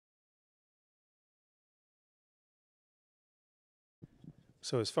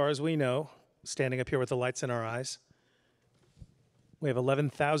So as far as we know, standing up here with the lights in our eyes, we have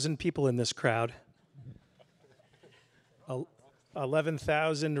 11,000 people in this crowd.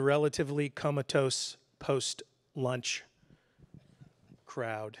 11,000 relatively comatose post-lunch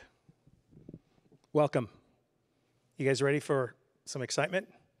crowd. Welcome. You guys ready for some excitement?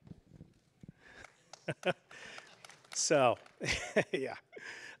 So, yeah.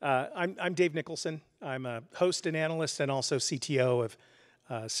 I'm Dave Nicholson. I'm a host and analyst and also CTO of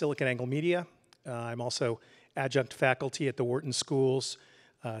SiliconAngle Media. I'm also adjunct faculty at the Wharton School's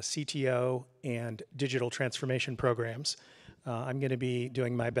CTO and digital transformation programs. I'm going to be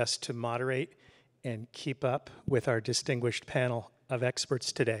doing my best to moderate and keep up with our distinguished panel of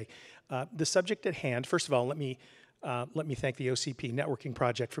experts today. The subject at hand, first of all, let me thank the OCP Networking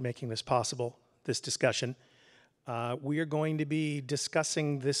Project for making this possible, this discussion. We are going to be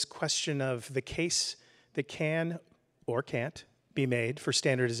discussing this question of the case that can or can't be made for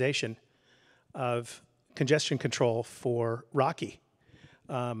standardization of congestion control for RoCE.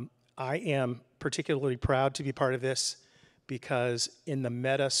 I am particularly proud to be part of this because in the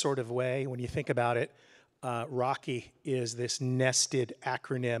meta sort of way, when you think about it, RoCE is this nested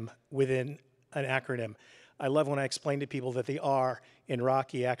acronym within an acronym. I love when I explain to people that the R in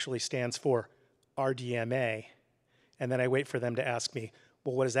RoCE actually stands for RDMA, and then I wait for them to ask me,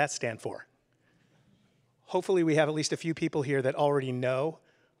 well, what does that stand for? Hopefully we have at least a few people here that already know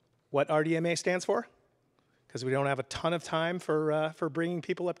what RDMA stands for, because we don't have a ton of time for bringing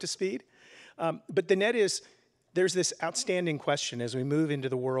people up to speed. But the net is, there's this outstanding question as we move into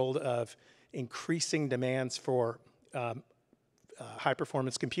the world of increasing demands for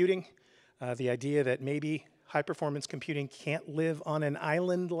high-performance computing, the idea that maybe high-performance computing can't live on an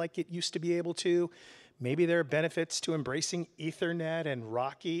island like it used to be able to. Maybe there are benefits to embracing Ethernet and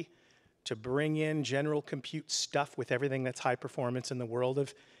RoCE to bring in general compute stuff with everything that's high performance in the world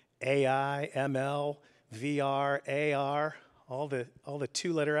of AI, ML, VR, AR, all the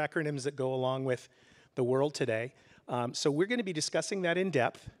two-letter acronyms that go along with the world today. So we're going to be discussing that in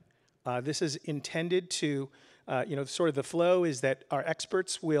depth. This is intended to, sort of the flow is that our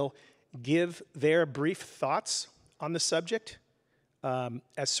experts will give their brief thoughts on the subject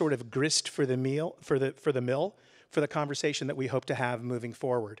as sort of grist for the mill for the conversation that we hope to have moving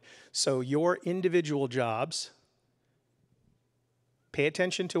forward. So your individual jobs, pay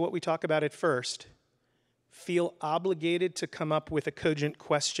attention to what we talk about at first, feel obligated to come up with a cogent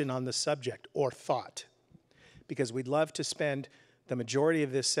question on the subject or thought, because we'd love to spend the majority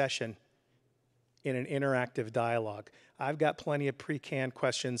of this session in an interactive dialogue. I've got plenty of pre-canned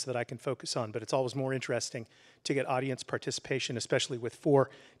questions that I can focus on, but it's always more interesting to get audience participation, especially with 4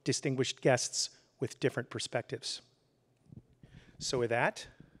 distinguished guests with different perspectives. So with that,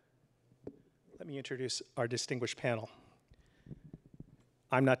 let me introduce our distinguished panel.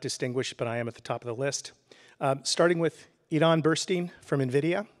 I'm not distinguished, but I am at the top of the list. Starting with Idan Burstein from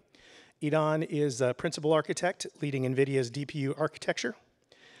NVIDIA. Idan is a principal architect leading NVIDIA's DPU architecture.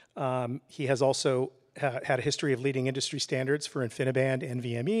 He has also had a history of leading industry standards for InfiniBand,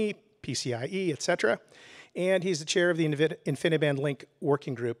 NVMe, PCIe, et cetera. And he's the chair of the InfiniBand Link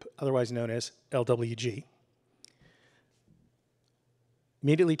Working Group, otherwise known as LWG.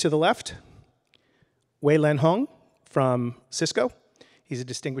 Immediately to the left, Wei-Jen Huang from Cisco. He's a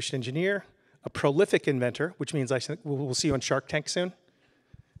distinguished engineer, a prolific inventor, which means I think we'll see you on Shark Tank soon.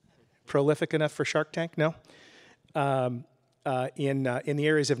 Prolific enough for Shark Tank? No? In the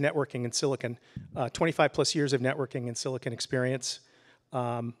areas of networking and silicon, 25 plus years of networking and silicon experience.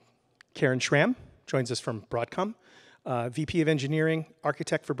 Karen Schramm joins us from Broadcom, VP of Engineering,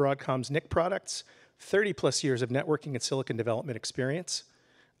 architect for Broadcom's NIC products, 30 plus years of networking and silicon development experience.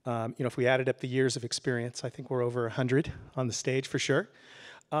 If we added up the years of experience, I think we're over 100 on the stage for sure.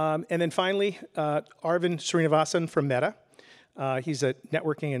 And then finally, Arvind Srinivasan from Meta. He's a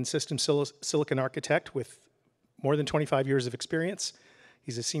networking and system silicon architect with more than 25 years of experience.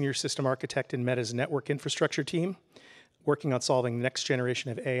 He's a senior system architect in Meta's network infrastructure team, working on solving the next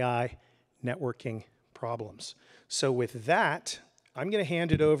generation of AI networking problems. So with that, I'm going to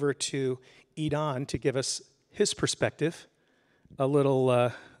hand it over to Idan to give us his perspective, a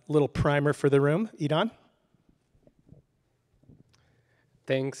little primer for the room. Idan?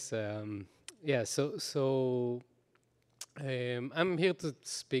 Thanks. Yeah, so I'm here to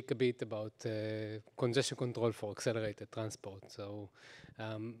speak a bit about congestion control for accelerated transport. So,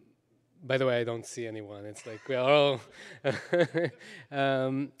 by the way, I don't see anyone. It's like we are all.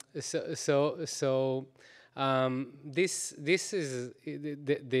 This is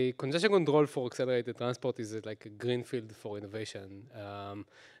the congestion control for accelerated transport is like a greenfield for innovation.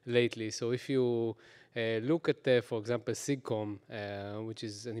 lately. So if you look at, for example, SIGCOM, which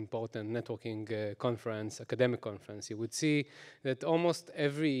is an important networking conference, academic conference, you would see that almost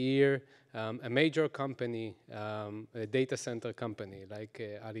every year a major company, a data center company like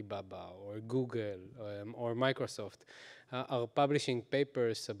Alibaba or Google or Microsoft are publishing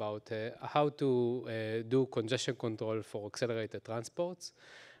papers about how to do congestion control for accelerated transports.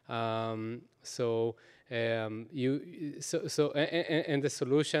 And the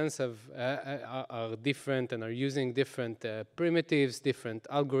solutions are different and are using different primitives, different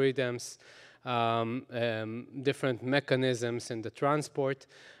algorithms, different mechanisms in the transport.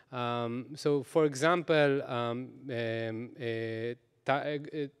 So, for example,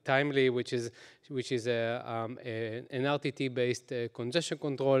 Timely, which is an RTT-based congestion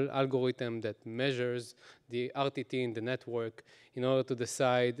control algorithm that measures the RTT in the network in order to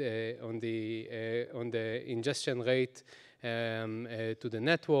decide on the ingestion rate to the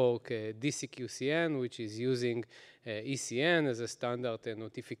network. DCQCN, which is using ECN as a standard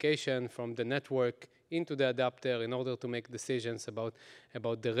notification from the network into the adapter in order to make decisions about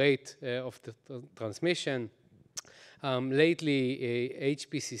the rate of the transmission. Lately, a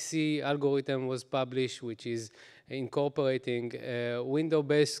HPCC algorithm was published, which is incorporating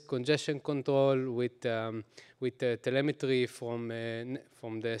window-based congestion control with telemetry from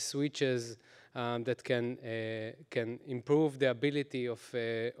the switches that can improve the ability of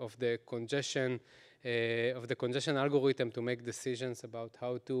the congestion algorithm to make decisions about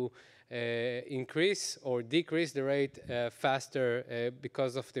how to increase or decrease the rate faster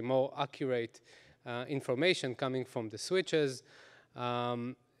because of the more accurate information coming from the switches.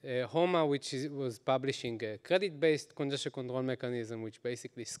 HOMA, which was publishing a credit-based congestion control mechanism, which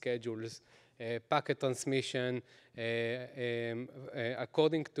basically schedules packet transmission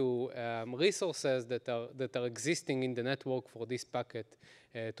according to resources that are existing in the network for this packet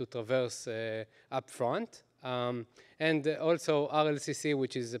to traverse upfront. And also RLCC,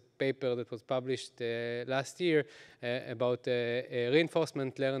 which is a paper that was published last year about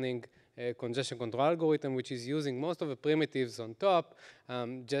reinforcement learning congestion control algorithm, which is using most of the primitives on top,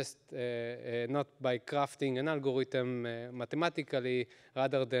 just not by crafting an algorithm mathematically,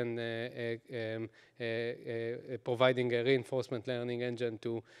 rather than providing a reinforcement learning engine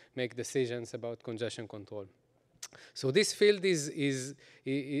to make decisions about congestion control. So this field is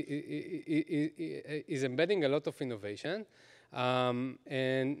embedding a lot of innovation,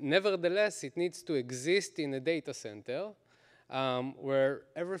 and nevertheless, it needs to exist in a data center where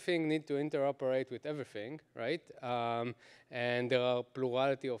everything needs to interoperate with everything, right? And there are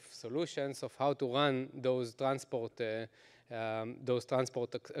plurality of solutions of how to run those transport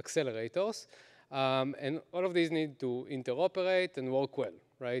accelerators. And all of these need to interoperate and work well,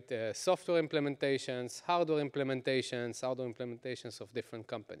 right? Software implementations, hardware implementations of different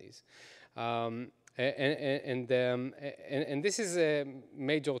companies. And this is a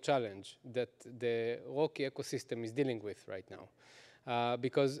major challenge that the RoCE ecosystem is dealing with right now.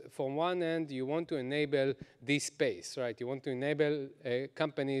 Because from one end, you want to enable this space, right? You want to enable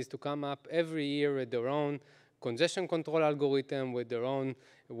companies to come up every year with their own congestion control algorithm, with their own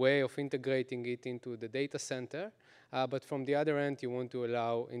way of integrating it into the data center. But from the other end, you want to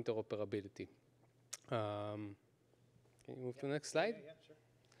allow interoperability. Can you move to the next slide? Yeah, sure.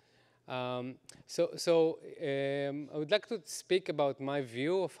 I would like to speak about my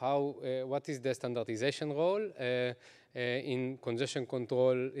view of how, what is the standardization role in congestion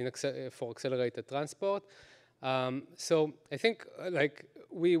control for accelerated transport. So I think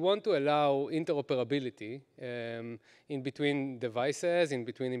we want to allow interoperability in between devices, in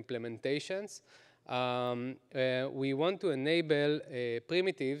between implementations. We want to enable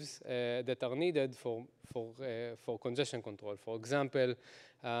primitives that are needed for congestion control. For example,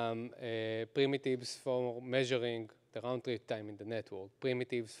 primitives for measuring the round trip time in the network,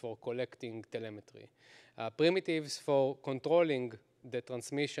 primitives for collecting telemetry, primitives for controlling the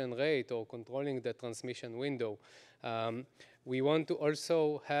transmission rate or controlling the transmission window. We want to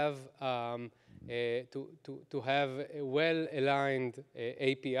also have to have well-aligned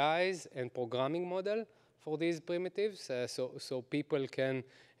APIs and programming model for these primitives, so people can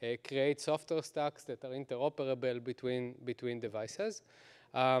create software stacks that are interoperable between devices.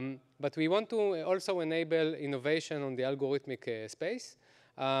 But we want to also enable innovation on the algorithmic space.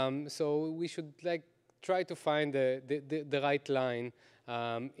 So we should try to find the right line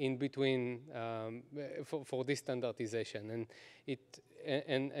in between for this standardization,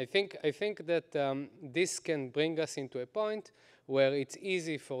 and I think that this can bring us into a point where it's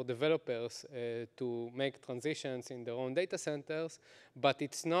easy for developers to make transitions in their own data centers, but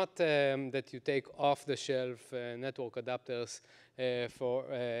it's not that you take off-the-shelf network adapters for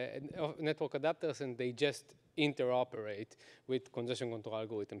network adapters, and they just interoperate with congestion control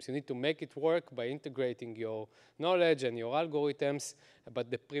algorithms. You need to make it work by integrating your knowledge and your algorithms, but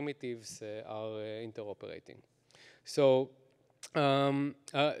the primitives are interoperating. So the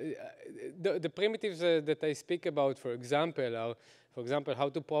primitives that I speak about, for example, are, how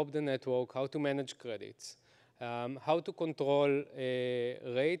to probe the network, how to manage credits, how to control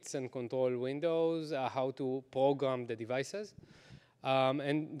rates and control windows, how to program the devices.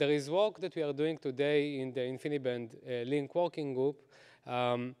 And there is work that we are doing today in the InfiniBand link working group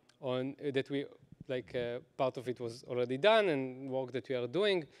on that we, part of it was already done, and work that we are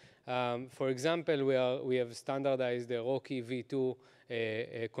doing. For example, we have standardized the RoCE v2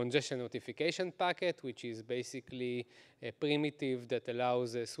 congestion notification packet, which is basically a primitive that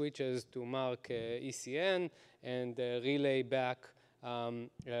allows switches to mark ECN and relay back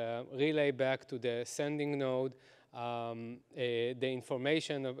to the sending node the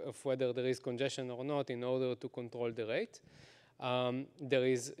information of whether there is congestion or not in order to control the rate. There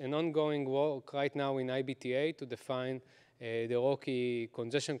is an ongoing work right now in IBTA to define the RoCE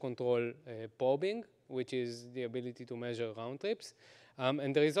congestion control probing, which is the ability to measure round trips.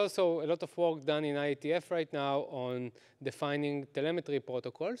 And there is also a lot of work done in IETF right now on defining telemetry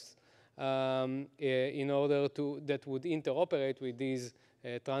protocols in order that would interoperate with these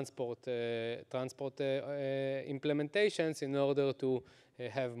transport implementations in order to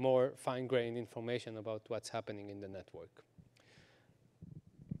have more fine-grained information about what's happening in the network.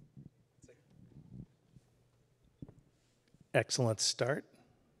 Excellent start.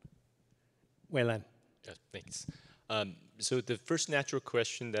 Wei-Jen. Yeah, thanks. So the first natural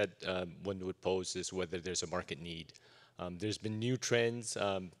question that one would pose is whether there's a market need. There's been new trends,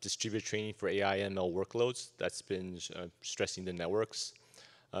 distributed training for AI ML workloads that's been stressing the networks.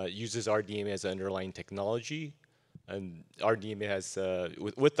 Uses RDMA as an underlying technology. And RDMA has,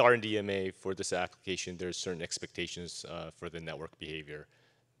 with RDMA for this application, there's certain expectations for the network behavior.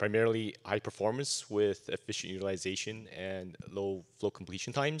 Primarily high performance with efficient utilization and low flow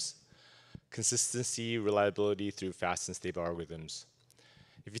completion times. Consistency, reliability through fast and stable algorithms.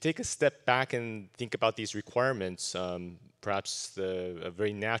 If you take a step back and think about these requirements, perhaps a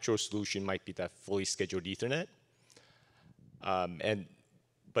very natural solution might be that fully scheduled Ethernet.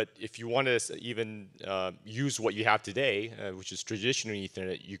 But if you want to even use what you have today, which is traditional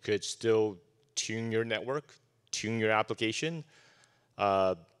Ethernet, you could still tune your network, tune your application,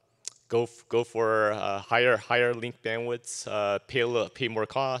 go for higher link bandwidths, pay more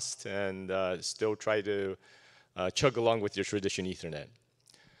cost, and still try to chug along with your traditional Ethernet.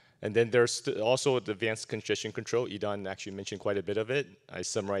 And then there's also the advanced congestion control. Idan actually mentioned quite a bit of it. I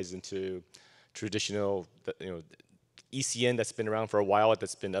summarized into traditional, ECN that's been around for a while,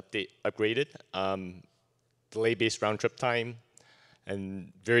 that's been upgraded, delay-based round-trip time,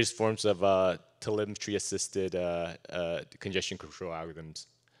 and various forms of telemetry-assisted congestion control algorithms.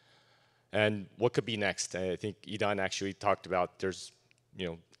 And what could be next? I think Idan actually talked about there's,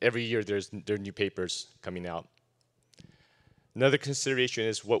 every year there are new papers coming out. Another consideration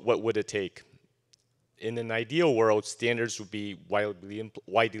is what would it take? In an ideal world, standards would be widely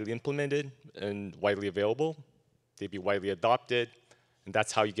implemented and widely available. They'd be widely adopted, and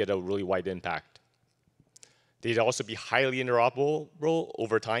that's how you get a really wide impact. They'd also be highly interoperable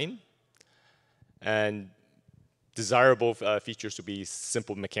over time, and desirable features would be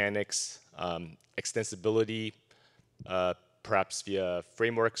simple mechanics, extensibility, perhaps via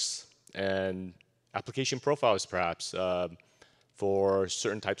frameworks, and application profiles, perhaps, for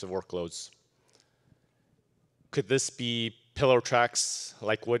certain types of workloads. Could this be pillar tracks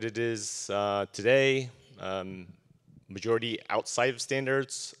like what it is today? Majority outside of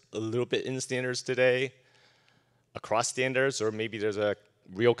standards, a little bit in standards today, across standards, or maybe there's a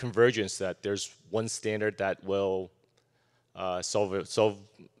real convergence that there's one standard that will have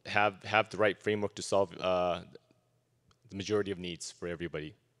the right framework to solve the majority of needs for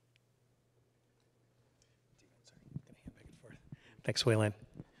everybody. Thanks, Wei-Jen.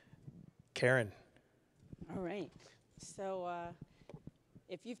 Karen. All right. So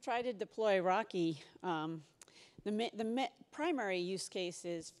if you've tried to deploy RoCE, the primary use case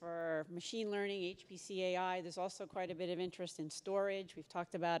is for machine learning, HPC AI. There's also quite a bit of interest in storage. We've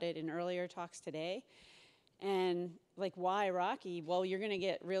talked about it in earlier talks today. And why RoCE? Well, you're going to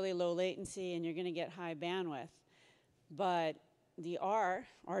get really low latency and you're going to get high bandwidth. But the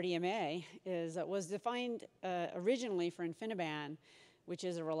RDMA, was defined originally for InfiniBand, which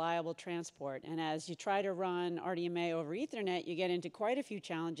is a reliable transport. And as you try to run RDMA over Ethernet, you get into quite a few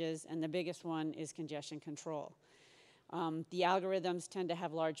challenges, and the biggest one is congestion control. The algorithms tend to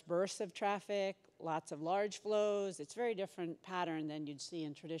have large bursts of traffic, lots of large flows. It's a very different pattern than you'd see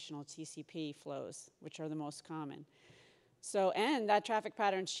in traditional TCP flows, which are the most common. So, and that traffic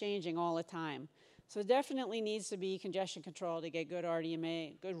pattern's changing all the time. So it definitely needs to be congestion control to get good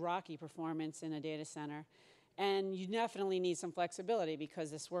RDMA, good RoCE performance in a data center. And you definitely need some flexibility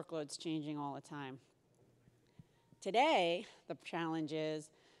because this workload's changing all the time. Today, the challenge is,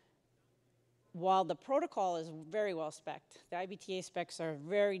 while the protocol is very well spec'd, the IBTA specs are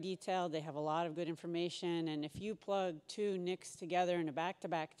very detailed, they have a lot of good information, and if you plug two NICs together in a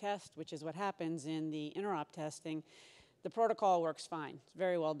back-to-back test, which is what happens in the interop testing, the protocol works fine. It's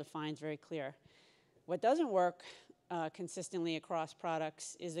very well defined, very clear. What doesn't work consistently across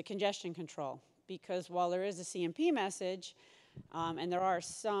products is the congestion control, because while there is a CMP message, and there are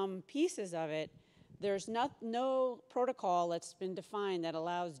some pieces of it, there's no protocol that's been defined that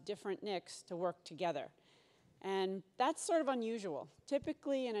allows different NICs to work together. And that's sort of unusual.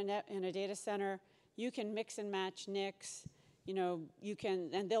 Typically in a data center, you can mix and match NICs,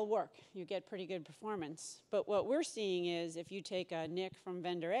 and they'll work. You get pretty good performance. But what we're seeing is if you take a NIC from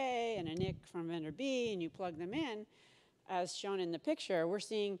vendor A and a NIC from vendor B and you plug them in, as shown in the picture, we're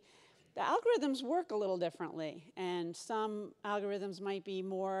seeing the algorithms work a little differently, and some algorithms might be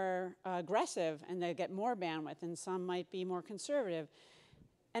more aggressive and they get more bandwidth, and some might be more conservative.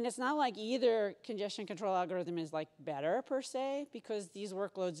 And it's not like either congestion control algorithm is like better per se, because these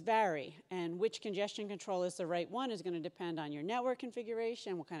workloads vary, and which congestion control is the right one is going to depend on your network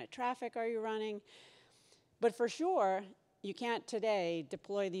configuration, what kind of traffic are you running. But for sure, you can't today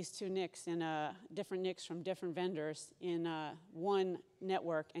deploy these two NICs in different NICs from different vendors in one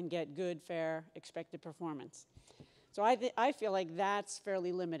network and get good, fair, expected performance. So I feel like that's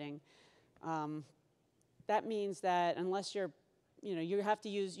fairly limiting. That means that unless you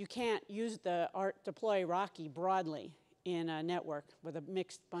can't use deploy RoCE broadly in a network with a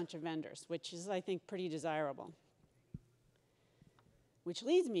mixed bunch of vendors, which is, I think, pretty desirable. Which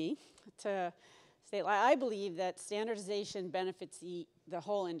leads me to I believe that standardization benefits the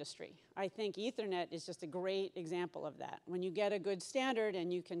whole industry. I think Ethernet is just a great example of that. When you get a good standard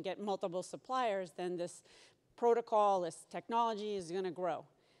and you can get multiple suppliers, then this protocol, this technology is going to grow.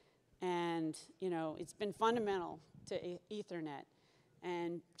 And it's been fundamental to Ethernet.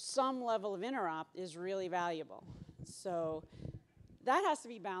 And some level of interop is really valuable. So that has to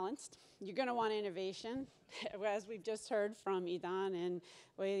be balanced. You're going to want innovation, as we've just heard from Idan and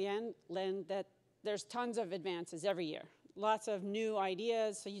Wei-Jen, that there's tons of advances every year, lots of new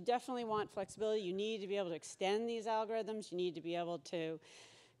ideas. So you definitely want flexibility. You need to be able to extend these algorithms. You need to be able to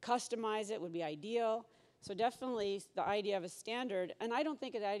customize it, would be ideal. So definitely the idea of a standard, and I don't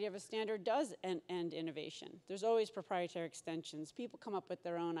think the idea of a standard does end innovation. There's always proprietary extensions. People come up with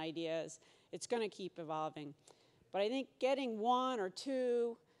their own ideas. It's going to keep evolving. But I think getting one or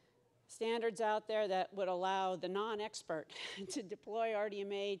two standards out there that would allow the non-expert to deploy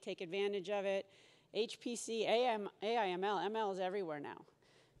RDMA, take advantage of it. HPC, AIML, ML is everywhere now.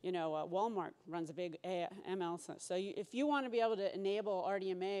 Walmart runs a big ML. So if you want to be able to enable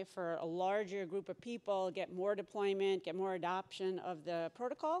RDMA for a larger group of people, get more deployment, get more adoption of the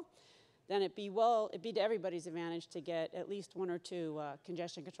protocol, then it'd be to everybody's advantage to get at least one or two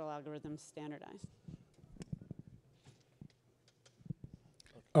congestion control algorithms standardized.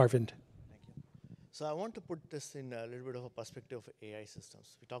 Arvind. Thank you. So I want to put this in a little bit of a perspective of AI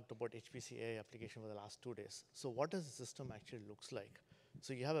systems. We talked about HPC AI application for the last 2 days. So what does the system actually looks like?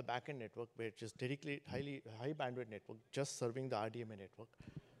 So you have a backend network which is dedicated high bandwidth network just serving the RDMA network.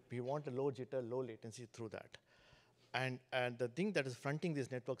 We want a low jitter, low latency through that. And the thing that is fronting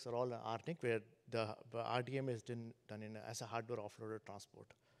these networks are all RNIC, where the RDMA is done as a hardware offloader transport.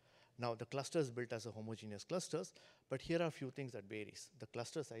 Now the cluster is built as a homogeneous clusters, but here are a few things that varies. The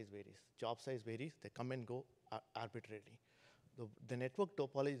cluster size varies, job size varies, they come and go arbitrarily. The network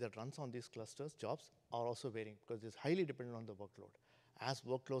topology that runs on these clusters, jobs, are also varying because it's highly dependent on the workload. As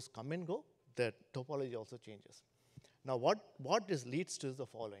workloads come and go, the topology also changes. Now what leads to the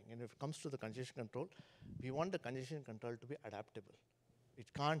following, and if it comes to the congestion control, we want the congestion control to be adaptable.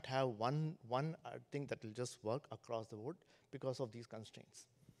 It can't have one thing that will just work across the board because of these constraints.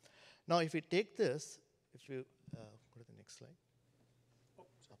 Now, if we take this, if you go to the next slide. Oh,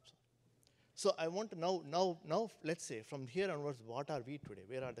 sorry. So I want to now, let's say from here onwards, what are we today?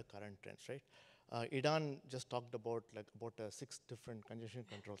 Where are the current trends, right? Idan just talked about 6 different congestion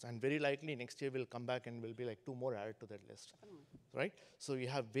controls, and very likely next year we'll come back and will be like 2 more added to that list, right? So we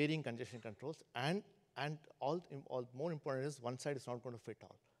have varying congestion controls, and all more important is one side is not going to fit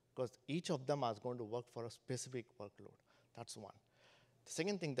all, because each of them is going to work for a specific workload. That's one. The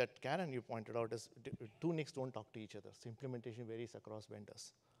second thing that Karen, you pointed out is two NICs don't talk to each other. So implementation varies across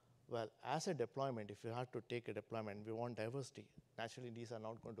vendors. Well, as a deployment, if you have to take a deployment, we want diversity. Naturally, these are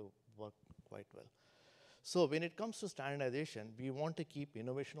not going to work quite well. So when it comes to standardization, we want to keep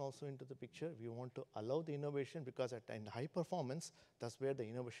innovation also into the picture. We want to allow the innovation because in high performance, that's where the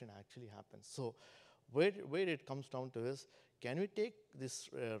innovation actually happens. So where it comes down to is, can we take this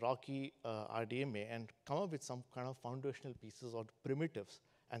RoCE RDMA and come up with some kind of foundational pieces or primitives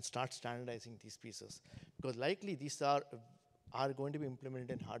and start standardizing these pieces? Because likely these are going to be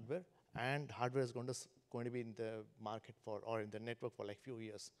implemented in hardware, and hardware is going to be in the market or in the network for like few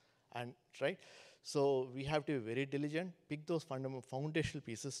years. And right? So we have to be very diligent, pick those foundational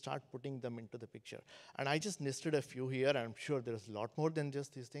pieces, start putting them into the picture. And I just listed a few here. I'm sure there's a lot more than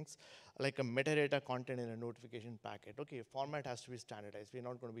just these things, like a metadata content in a notification packet. Okay, format has to be standardized. We're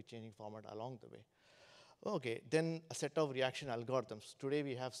not going to be changing format along the way. Okay, then a set of reaction algorithms. Today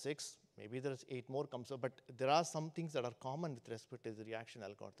we have 6, maybe there's 8 more comes up, but there are some things that are common with respect to the reaction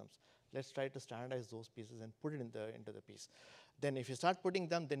algorithms. Let's try to standardize those pieces and put it into the piece. Then if you start putting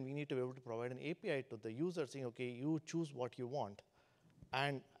them, then we need to be able to provide an API to the user saying, okay, you choose what you want,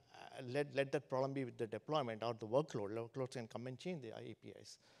 and let that problem be with the deployment or the workload. Workloads can come and change the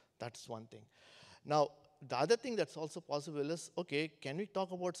APIs. That's one thing. Now, the other thing that's also possible is, okay, can we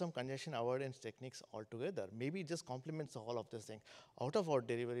talk about some congestion avoidance techniques altogether? Maybe it just complements all of this thing. Out-of-out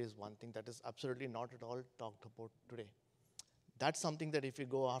delivery is one thing that is absolutely not at all talked about today. That's something that if you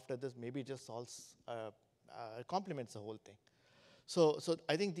go after this, maybe it just solves, complements the whole thing. So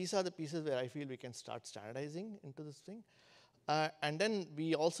I think these are the pieces where I feel we can start standardizing into this thing. And then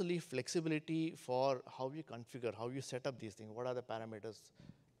we also leave flexibility for how you configure, how you set up these things. What are the parameters?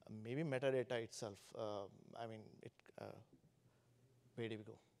 Maybe metadata itself. I mean, where do we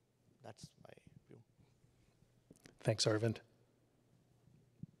go? That's my view. Thanks, Arvind.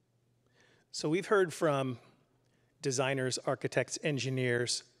 So we've heard from designers, architects,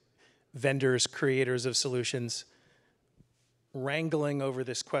 engineers, vendors, creators of solutions, wrangling over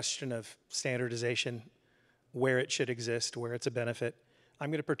this question of standardization, where it should exist, where it's a benefit.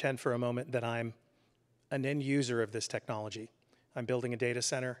 I'm going to pretend for a moment that I'm an end user of this technology. I'm building a data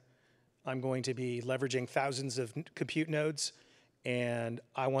center. I'm going to be leveraging thousands of compute nodes, and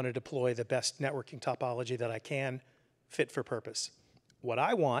I want to deploy the best networking topology that I can, fit for purpose. What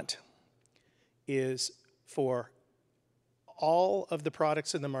I want is for all of the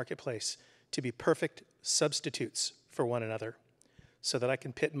products in the marketplace to be perfect substitutes for one another, so that I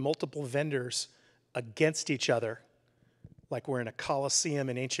can pit multiple vendors against each other like we're in a coliseum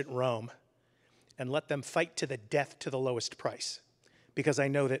in ancient Rome, and let them fight to the death to the lowest price, because I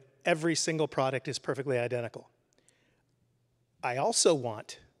know that every single product is perfectly identical. I also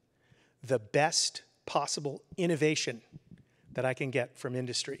want the best possible innovation that I can get from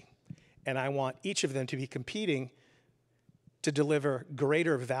industry, and I want each of them to be competing to deliver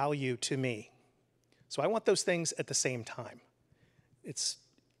greater value to me. So I want those things at the same time. Is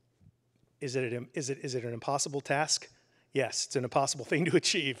it an impossible task? Yes, it's an impossible thing to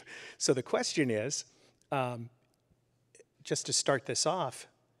achieve. So the question is, just to start this off,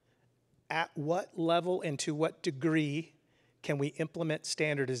 at what level and to what degree can we implement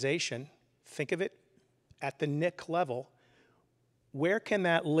standardization? Think of it at the NIC level. Where can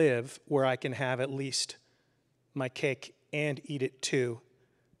that live where I can have at least my cake and eat it too,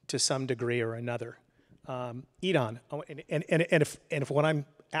 to some degree or another? Idan, and if what I'm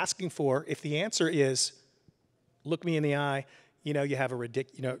asking for, if the answer is, look me in the eye, you know, you have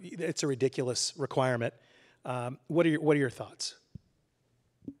it's a ridiculous requirement. What are your thoughts?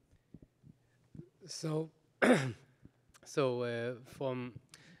 So,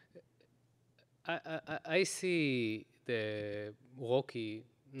 I see the RoCE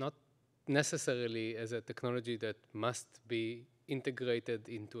not necessarily as a technology that must be integrated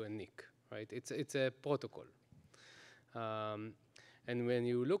into a NIC, right? It's a protocol. And when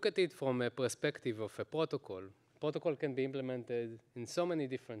you look at it from a perspective of a protocol can be implemented in so many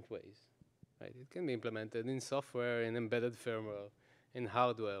different ways, right? It can be implemented in software, in embedded firmware, in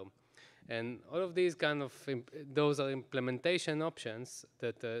hardware. And all of these those are implementation options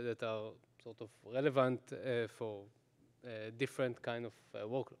that are sort of relevant for different kind of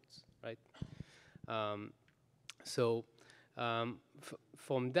workloads, right?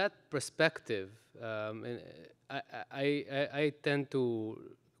 From that perspective, I tend to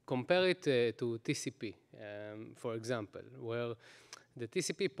compare it to TCP, for example, where the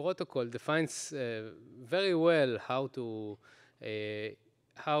TCP protocol defines very well how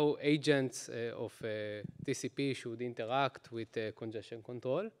agents of TCP should interact with congestion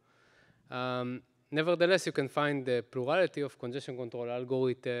control. Nevertheless, you can find the plurality of congestion control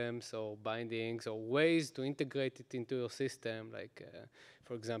algorithms or bindings or ways to integrate it into your system, like,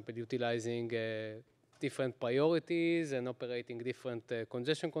 for example, utilizing different priorities and operating different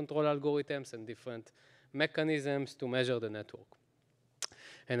congestion control algorithms and different mechanisms to measure the network.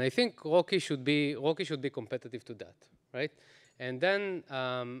 And I think RoCE should be competitive to that, right? And then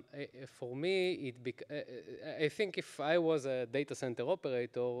for me, I think if I was a data center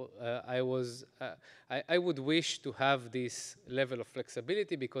operator, I would wish to have this level of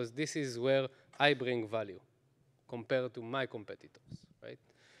flexibility because this is where I bring value compared to my competitors, right?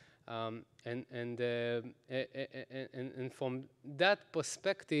 And from that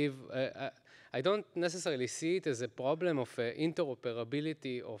perspective, I don't necessarily see it as a problem of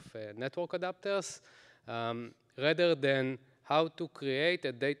interoperability of network adapters, rather than how to create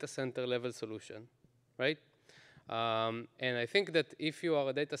a data center level solution, right? And I think that if you are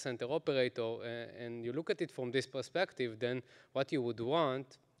a data center operator and you look at it from this perspective, then what you would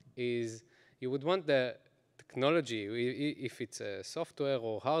want is you would want the technology, if it's software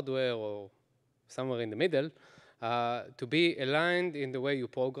or hardware or somewhere in the middle, to be aligned in the way you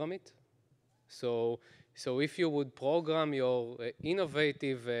program it. So if you would program your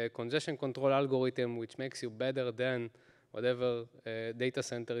innovative congestion control algorithm, which makes you better than whatever data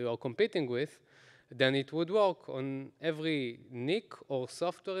center you are competing with, then it would work on every NIC or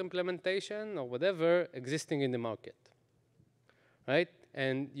software implementation or whatever existing in the market, right?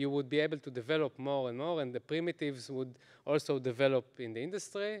 And you would be able to develop more and more, and the primitives would also develop in the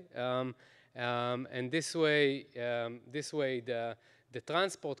industry. And this way the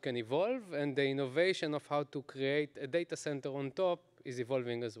transport can evolve, and the innovation of how to create a data center on top is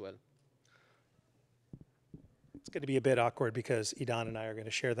evolving as well. It's going to be a bit awkward because Idan and I are going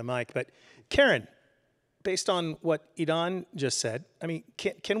to share the mic. But Karen, based on what Idan just said, I mean,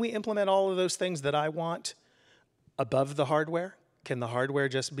 can we implement all of those things that I want above the hardware? Can the hardware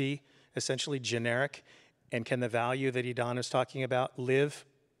just be essentially generic? And can the value that Idan is talking about live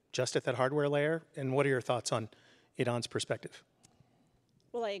just at that hardware layer? And what are your thoughts on Idan's perspective?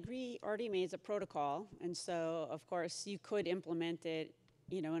 Well, I agree. RDMA is a protocol, and so of course you could implement it,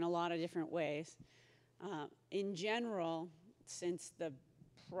 in a lot of different ways. In general, since the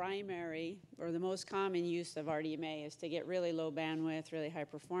primary or the most common use of RDMA is to get really low bandwidth, really high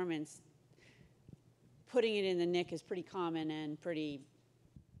performance, putting it in the NIC is pretty common and pretty,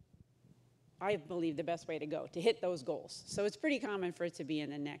 I believe, the best way to go to hit those goals. So it's pretty common for it to be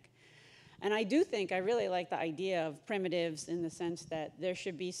in the NIC. And I do think I really like the idea of primitives in the sense that there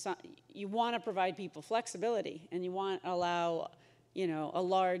should be some, you want to provide people flexibility, and you want to allow, a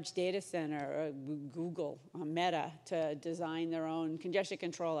large data center, or Google, or Meta, to design their own congestion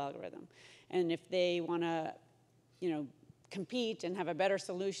control algorithm. And if they want to, compete and have a better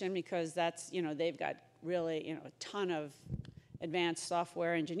solution because that's, they've got really, a ton of advanced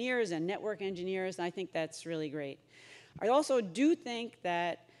software engineers and network engineers, and I think that's really great. I also do think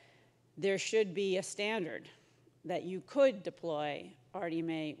that there should be a standard that you could deploy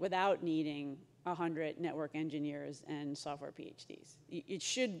RDMA without needing 100 network engineers and software PhDs. It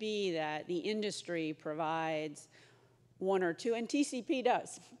should be that the industry provides one or two, and TCP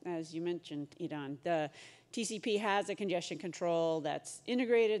does, as you mentioned, Idan. The TCP has a congestion control that's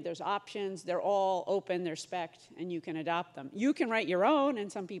integrated, there's options, they're all open, they're spec'd, and you can adopt them. You can write your own,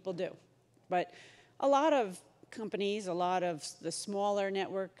 and some people do. But a lot of companies, a lot of the smaller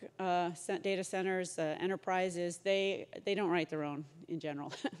network data centers, enterprises, they don't write their own in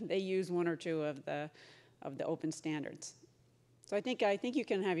general. They use one or two of the open standards. So I think you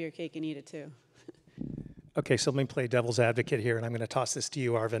can have your cake and eat it too. Okay, so let me play devil's advocate here, and I'm going to toss this to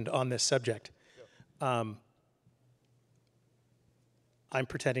you, Arvind, on this subject. I'm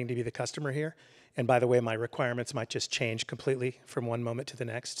pretending to be the customer here, and by the way, my requirements might just change completely from one moment to the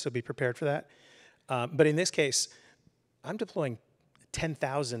next, so be prepared for that. But in this case, I'm deploying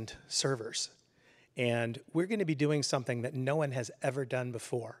 10,000 servers, and we're going to be doing something that no one has ever done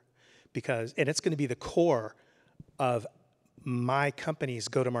before, and it's going to be the core of my company's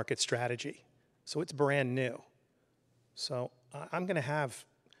go-to-market strategy. So it's brand new. So I'm going to have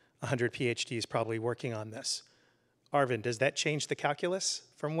 100 PhDs probably working on this. Arvind, does that change the calculus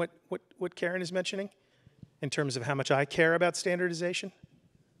from what Karen is mentioning in terms of how much I care about standardization?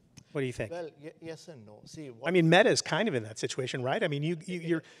 What do you think? Well, yes and no. See, I mean, Meta is kind of in that situation, right? I mean,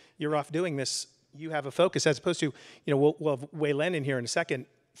 you're off doing this. You have a focus as opposed to, we'll have Wei-Jen in here in a second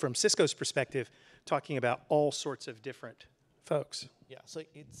from Cisco's perspective, talking about all sorts of different folks. Yeah, so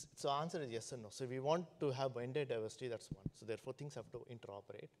answer is yes and no. So we want to have vendor diversity, that's one. So therefore things have to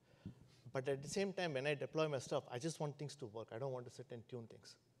interoperate. But at the same time, when I deploy my stuff, I just want things to work. I don't want to sit and tune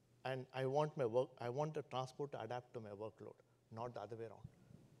things. and I want the transport to adapt to my workload, not the other way around.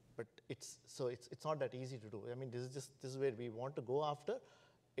 But it's not that easy to do. I mean, this is where we want to go after.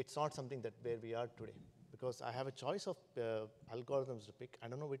 It's not something that where we are today, because I have a choice of algorithms to pick. I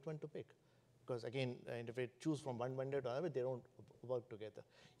don't know which one to pick, because again, if I choose from one vendor to another, they don't work together.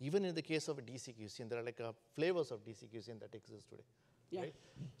 Even in the case of a DCQC, and there are like flavors of DCQC that exist today. Yeah. Right?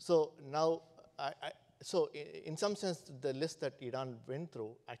 So now, so in some sense, the list that Idan went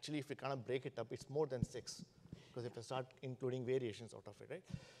through, actually, if we kind of break it up, it's more than 6, because if I start including variations out of it, right?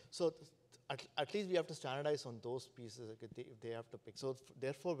 So at least we have to standardize on those pieces if they have to pick. So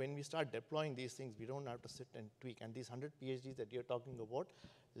therefore, when we start deploying these things, we don't have to sit and tweak. And these 100 PhDs that you're talking about,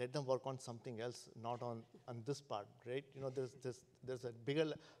 let them work on something else, not on this part, right? You know, there's a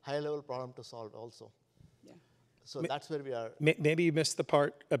bigger, higher level problem to solve also. Yeah. So that's where we are. Maybe you missed the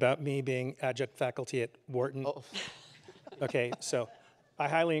part about me being adjunct faculty at Wharton. Oh. Okay, so I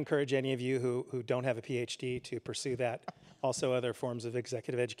highly encourage any of you who don't have a PhD to pursue that. Also, other forms of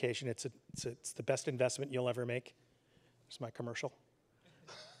executive education. It's the best investment you'll ever make. It's my commercial.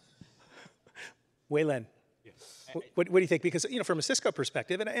 Wei-Jen, what do you think? Because from a Cisco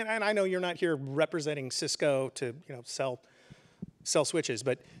perspective, and I know you're not here representing Cisco to sell switches,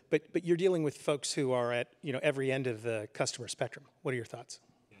 but you're dealing with folks who are at every end of the customer spectrum. What are your thoughts?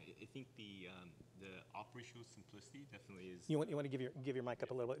 Yeah, I think the operational simplicity definitely is. You want to give your mic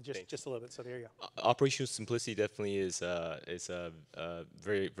up a little bit, just a little bit. So there you go. Operational simplicity definitely is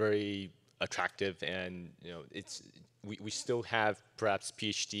very very attractive, and we still have perhaps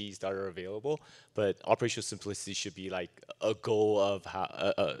PhDs that are available, but operational simplicity should be like a goal of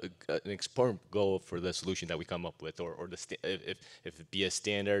an important goal for the solution that we come up with, or if it be a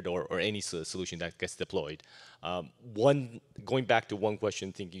standard or any solution that gets deployed. Going back to one question,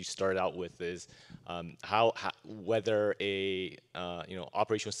 I think you started out with is whether a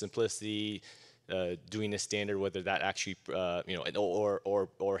operational simplicity. Doing a standard, whether that actually,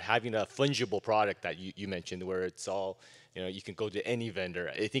 or having a fungible product that you mentioned, where it's all, you can go to any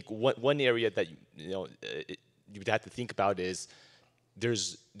vendor. I think one area that you'd have to think about is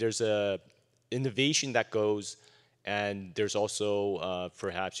there's a innovation that goes, and there's also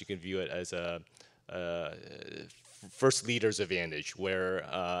perhaps you can view it as a first leader's advantage, where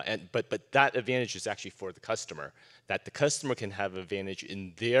but that advantage is actually for the customer, that the customer can have advantage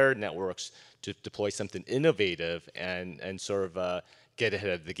in their networks to deploy something innovative and sort of get ahead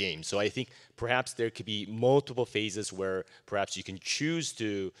of the game. So I think perhaps there could be multiple phases where perhaps you can choose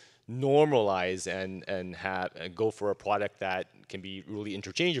to normalize and go for a product that can be really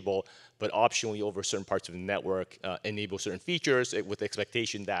interchangeable, but optionally over certain parts of the network enable certain features with the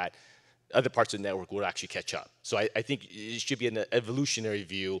expectation that other parts of the network will actually catch up. So I think it should be an evolutionary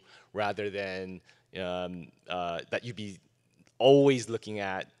view rather than that you'd be always looking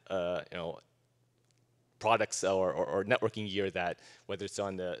at products or networking gear that, whether it's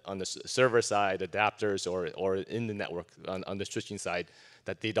on the server side, adapters, or in the network on the switching side,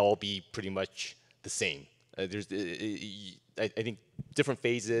 that they'd all be pretty much the same. I think different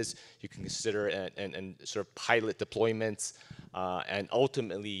phases you can consider and sort of pilot deployments, and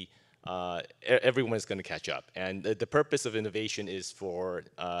ultimately everyone's going to catch up. And the purpose of innovation is for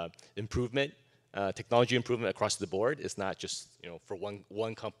improvement, technology improvement across the board. It's not just for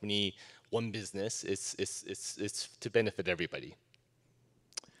one company, one business. It's to benefit everybody.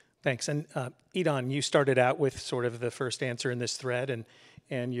 Thanks. And Idan, you started out with sort of the first answer in this thread,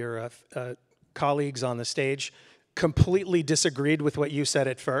 and your colleagues on the stage completely disagreed with what you said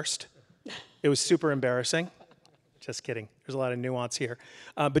at first. It was super embarrassing. Just kidding. There's a lot of nuance here.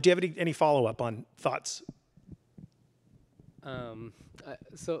 But do you have any follow-up on thoughts?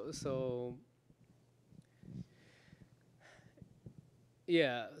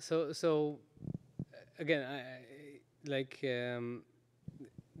 Yeah. So again,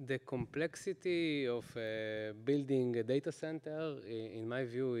 the complexity of building a data center, in my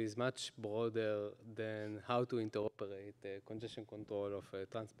view, is much broader than how to interoperate congestion control of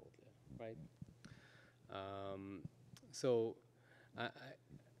transport, right? So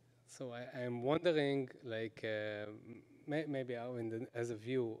I'm wondering, maybe Arvind, as a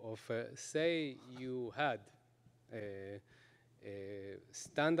view of, say you had a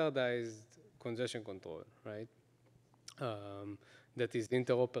standardized congestion control, right? That is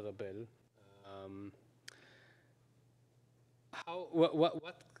interoperable.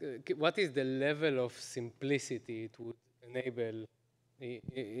 What is the level of simplicity it would enable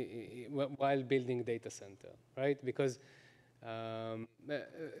while building data center, right? Because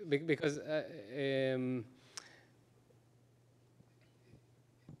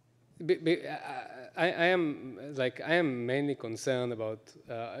I am mainly concerned about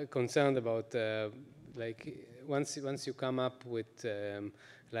like once you come up with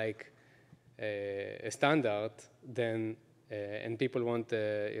like a standard, then and people want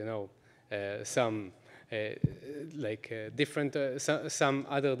you know some different some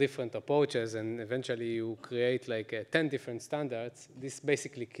other different approaches, and eventually you create like 10 different standards. This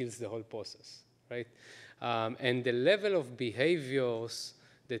basically kills the whole process, right? And the level of behaviors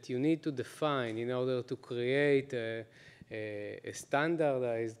that you need to define in order to create a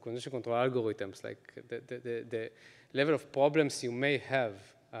standardized congestion control algorithms, like the level of problems you may have,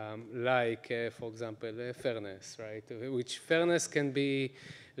 for example, fairness, right? Which fairness can be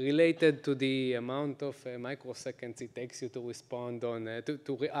related to the amount of microseconds it takes you to respond on,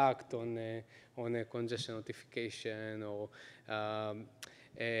 to react on a congestion notification, or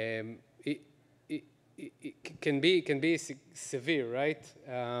it can be severe, right?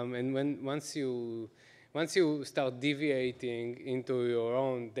 And once you start deviating into your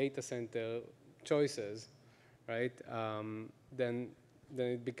own data center choices, right? Then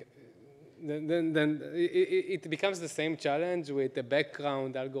it becomes the same challenge with a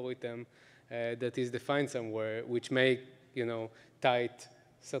background algorithm that is defined somewhere, which may, you know, tight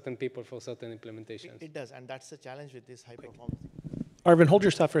certain people for certain implementations. It does, and that's the challenge with this high performance. Arvind, hold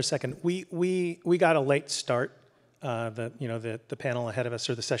your stuff for a second. We got a late start. The panel ahead of us,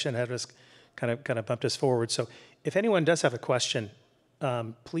 or the session ahead of us, kind of bumped us forward. So if anyone does have a question,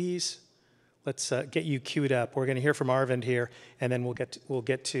 please, let's get you queued up. We're going to hear from Arvind here, and then we'll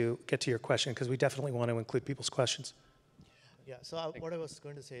get to your question, because we definitely want to include people's questions. Yeah, so what I was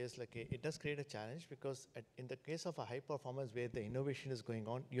going to say is, like, it does create a challenge, because in the case of a high performance where the innovation is going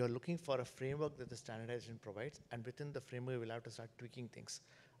on, you're looking for a framework that the standardization provides, and within the framework, we'll have to start tweaking things.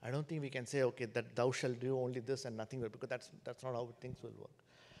 I don't think we can say, okay, that thou shall do only this and nothing will, because that's not how things will work.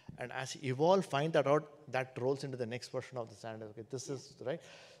 And as you evolve, find that out, that rolls into the next version of the standard. Okay, this is right.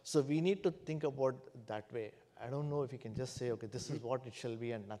 So we need to think about that way. I don't know if you can just say, okay, this is what it shall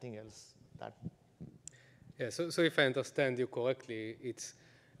be and nothing else. Yeah, so if I understand you correctly, it's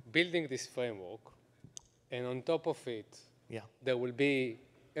building this framework, and on top of it, there will be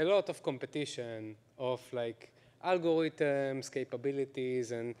a lot of competition of like algorithms,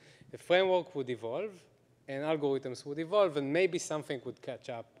 capabilities, and the framework would evolve, and algorithms would evolve, and maybe something would catch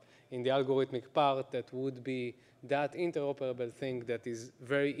up in the algorithmic part that would be that interoperable thing that is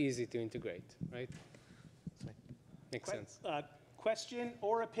very easy to integrate, right? Makes sense. Question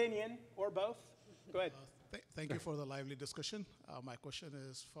or opinion, or both? Go ahead. Thank you for the lively discussion. My question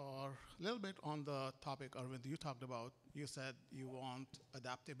is for a little bit on the topic, Arvind, you talked about. You said you want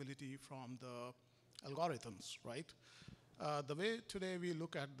adaptability from the algorithms, right? The way today we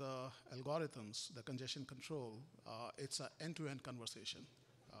look at the algorithms, the congestion control, it's an end-to-end conversation.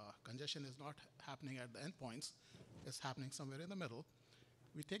 Congestion is not happening at the endpoints. It's happening somewhere in the middle.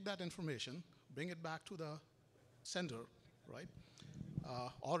 We take that information, bring it back to the sender, right?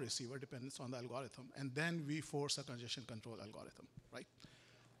 Or receiver, depends on the algorithm, and then we force a congestion control algorithm, right?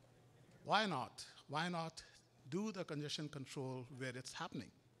 Why not? Why not do the congestion control where it's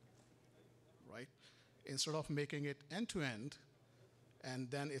happening, right? Instead of making it end-to-end, and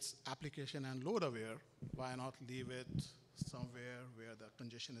then it's application and load aware, why not leave it somewhere where the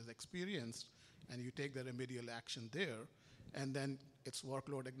congestion is experienced, and you take the remedial action there, and then it's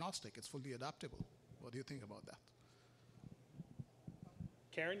workload agnostic, it's fully adaptable. What do you think about that?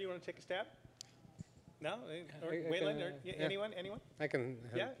 Karen, you want to take a stab? No? Or Wei-Jen, or anyone? Anyone? I can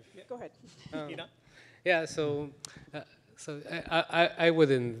help. Yeah. Go ahead. Idan? Yeah, so I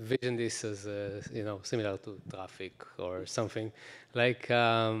would envision this as, similar to traffic or something. Like,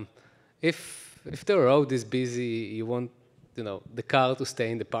 if the road is busy, you want, the car to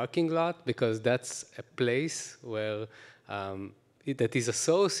stay in the parking lot, because that's a place where that is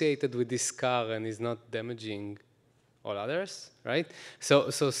associated with this car and is not damaging all others, right? So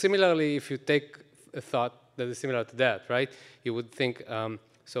similarly, if you take a thought that is similar to that, right? You would think,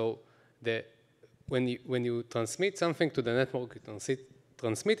 when you transmit something to the network, you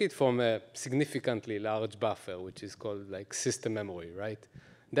transmit it from a significantly large buffer, which is called like system memory, right?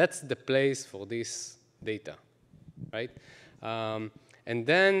 That's the place for this data, right? And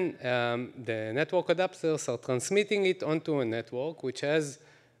then the network adapters are transmitting it onto a network which has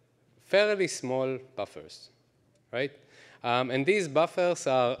fairly small buffers, right? And these buffers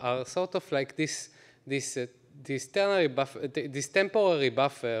are sort of like this temporary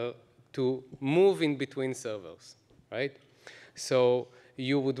buffer to move in between servers, right? So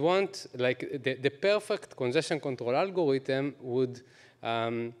you would want, like, the perfect congestion control algorithm would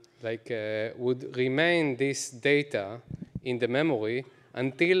remain this data in the memory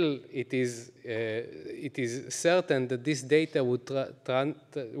until it is certain that this data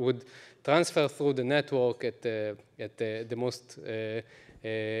would transfer through the network at the most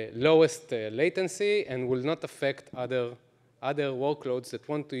lowest latency and will not affect other workloads that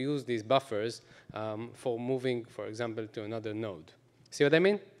want to use these buffers for moving, for example, to another node. See what I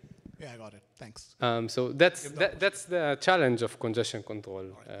mean? Yeah, I got it. Thanks. So that's the challenge of congestion control.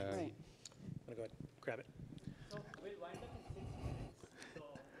 Right. I'm gonna go ahead, grab it.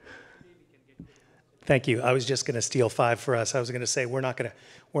 Thank you. I was just going to steal 5 for us. I was going to say we're not going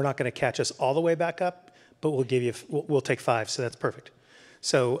to catch us all the way back up, but we'll give you we'll take 5. So that's perfect.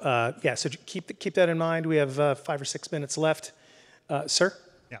 So yeah. So keep that in mind. We have 5 or 6 minutes left, sir.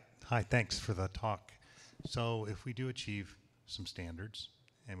 Yeah. Hi. Thanks for the talk. So if we do achieve some standards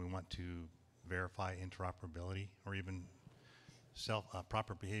and we want to verify interoperability or even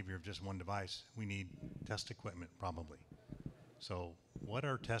proper behavior of just one device, we need test equipment probably. So what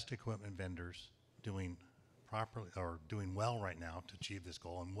are test equipment vendors doing properly or doing well right now to achieve this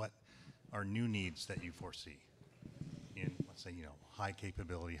goal, and what are new needs that you foresee in, let's say, high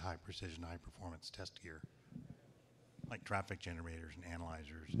capability, high precision, high performance test gear, like traffic generators and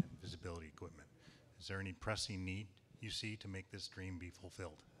analyzers and visibility equipment? Is there any pressing need you see to make this dream be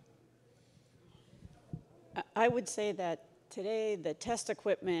fulfilled? I would say that today the test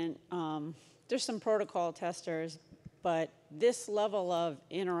equipment, there's some protocol testers, but this level of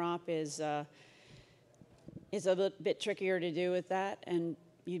interop is a bit trickier to do with that, and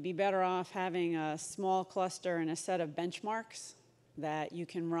you'd be better off having a small cluster and a set of benchmarks that you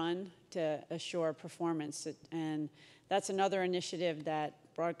can run to assure performance. And that's another initiative that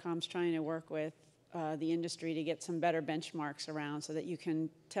Broadcom's trying to work with the industry to get some better benchmarks around so that you can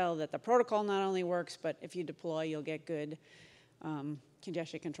tell that the protocol not only works, but if you deploy, you'll get good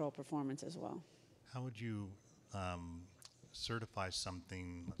congestion control performance as well. How would you certify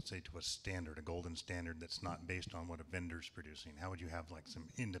something, let's say, to a standard, a golden standard that's not based on what a vendor's producing? How would you have like some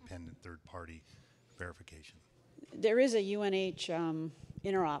independent third-party verification? There is a UNH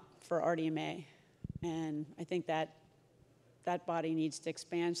interop for RDMA, and I think that body needs to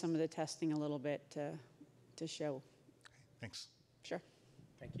expand some of the testing a little bit to show. Okay, thanks. Sure.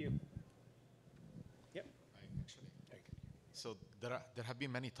 Thank you. Yep. So there have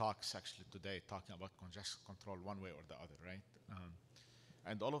been many talks actually today talking about congestion control one way or the other, right?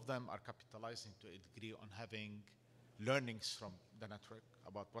 And all of them are capitalizing to a degree on having learnings from the network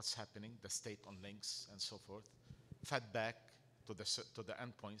about what's happening, the state on links and so forth, fed back to the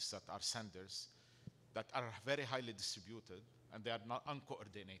endpoints that are senders that are very highly distributed and they are not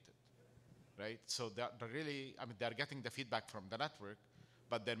uncoordinated, right? So they're really, they're getting the feedback from the network,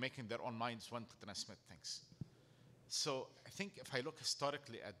 but they're making their own minds when to transmit things. So I think if I look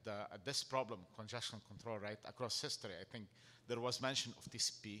historically at this problem, congestion control, right, across history, I think there was mention of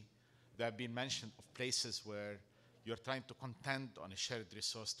TCP. There have been mention of places where you're trying to contend on a shared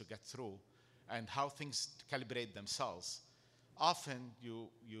resource to get through and how things calibrate themselves. Often you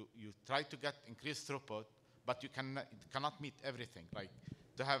try to get increased throughput, but you cannot meet everything. Like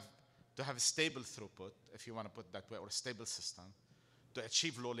to have a stable throughput, if you want to put it that way, or a stable system, to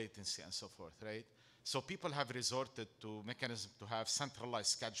achieve low latency and so forth, right? So people have resorted to mechanisms to have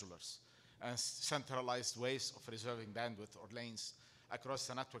centralized schedulers and centralized ways of reserving bandwidth or lanes across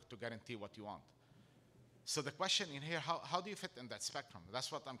the network to guarantee what you want. So the question in here, how do you fit in that spectrum?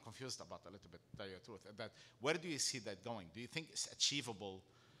 That's what I'm confused about a little bit, to tell you the truth. That where do you see that going? Do you think it's achievable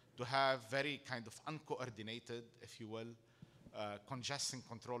to have very kind of uncoordinated, if you will, congestion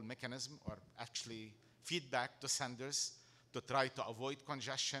control mechanism, or actually feedback to senders to try to avoid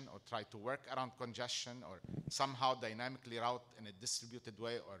congestion or try to work around congestion or somehow dynamically route in a distributed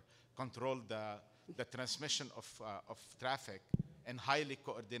way or control the transmission of traffic in highly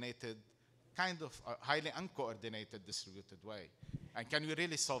coordinated, kind of highly uncoordinated distributed way? And can we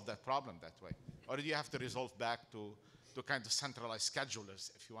really solve that problem that way? Or do you have to resolve back to kind of centralized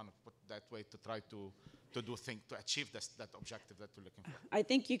schedulers, if you want to put it that way, to try to do things to achieve that objective that we're looking for? I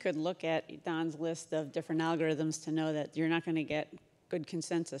think you could look at Idan's list of different algorithms to know that you're not going to get good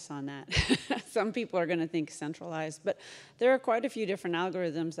consensus on that. Some people are going to think centralized, but there are quite a few different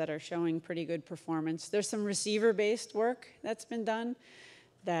algorithms that are showing pretty good performance. There's some receiver-based work that's been done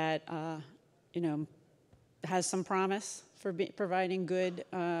that has some promise for providing good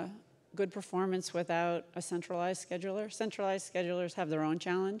performance without a centralized scheduler. Centralized schedulers have their own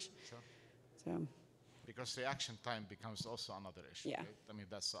challenge. Sure. So. Because reaction time becomes also another issue, Yeah. right?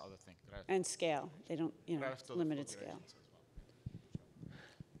 That's the other thing. Right? And scale. They don't, limited scale.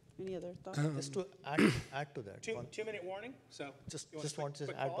 Any other thoughts? Just to add to that. Two-minute warning. So Just want to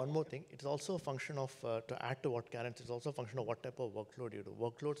add one more thing. It's also a function of, to add to what Karen said, it's also a function of what type of workload you do.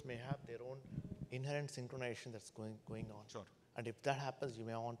 Workloads may have their own inherent synchronization that's going on. Sure. And if that happens, you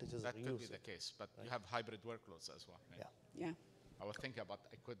may want to just That reuse could be it. the case, but you have hybrid workloads as well. Right? Yeah. Yeah. I was thinking about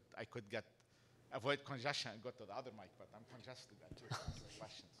I could avoid congestion and go to the other mic, but I'm congested at too. That's the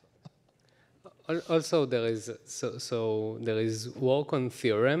question. So. Also, there is there is work on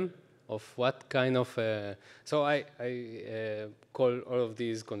theorem of what kind of so I call all of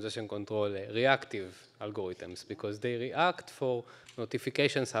these congestion control reactive algorithms because they react for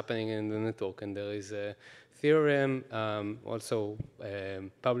notifications happening in the network, and there is a theorem also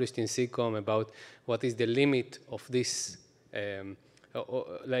published in SICOM about what is the limit of this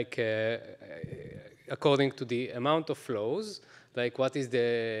according to the amount of flows, like what is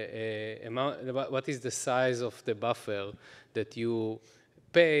the what is the size of the buffer that you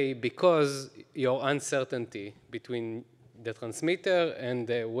pay because your uncertainty between the transmitter and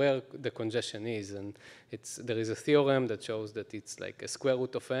where the congestion is, and there is a theorem that shows that it's like a square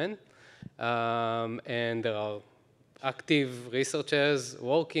root of n, and there are active researchers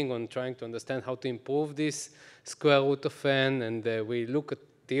working on trying to understand how to improve this square root of n, and we look at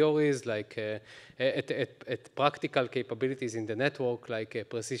theories like at practical capabilities in the network, like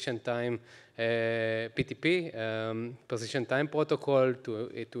precision time PTP, precision time protocol,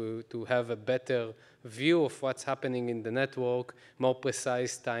 to have a better view of what's happening in the network, more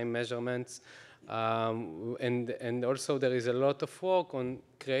precise time measurements. And also there is a lot of work on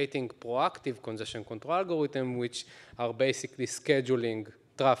creating proactive congestion control algorithm, which are basically scheduling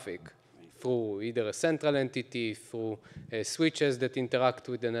traffic through either a central entity, through switches that interact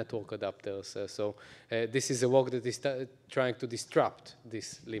with the network adapters. So this is a work that is trying to disrupt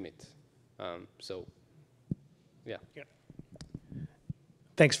this limit. So, yeah.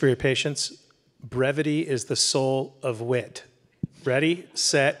 Thanks for your patience. Brevity is the soul of wit. Ready,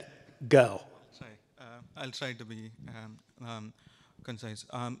 set, go. Sorry, I'll try to be concise.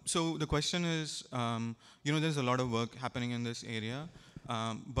 So the question is, there's a lot of work happening in this area,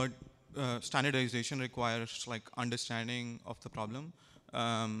 but standardization requires like understanding of the problem.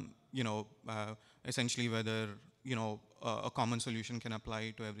 Essentially whether a common solution can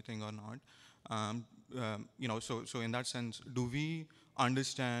apply to everything or not. So in that sense, do we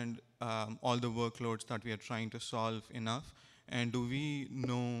understand all the workloads that we are trying to solve enough, and do we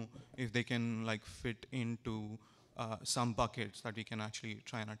know if they can like fit into some buckets that we can actually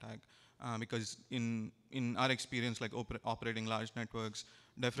try and attack? Because in our experience, like operating large networks,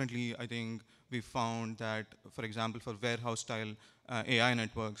 definitely I think we found that, for example, for warehouse-style AI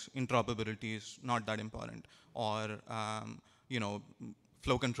networks, interoperability is not that important, or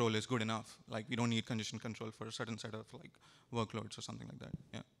flow control is good enough. Like we don't need congestion control for a certain set of like workloads or something like that.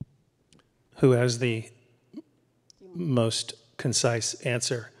 Yeah. Who has the most concise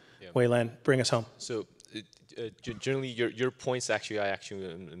answer? Yeah. Wei-Jen, bring us home. So generally, your points actually, I actually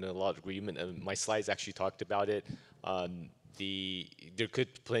am in a lot of agreement. My slides actually talked about it. There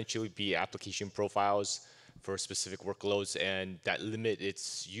could potentially be application profiles for specific workloads, and that limit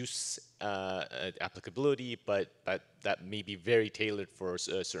its use applicability, but that may be very tailored for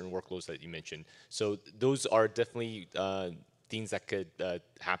certain workloads that you mentioned. So those are definitely things that could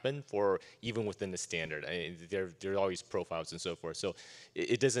happen for even within the standard. There are always profiles and so forth. So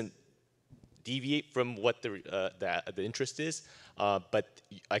it doesn't deviate from what the interest is, but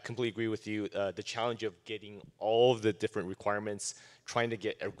I completely agree with you. The challenge of getting all of the different requirements, trying to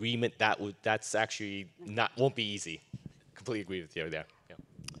get agreement, that's actually won't be easy. Completely agree with you there. Yeah.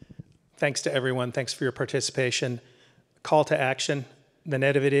 Thanks to everyone. Thanks for your participation. Call to action. The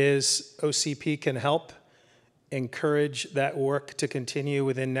net of it is OCP can help encourage that work to continue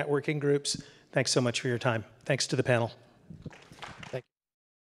within networking groups. Thanks so much for your time. Thanks to the panel.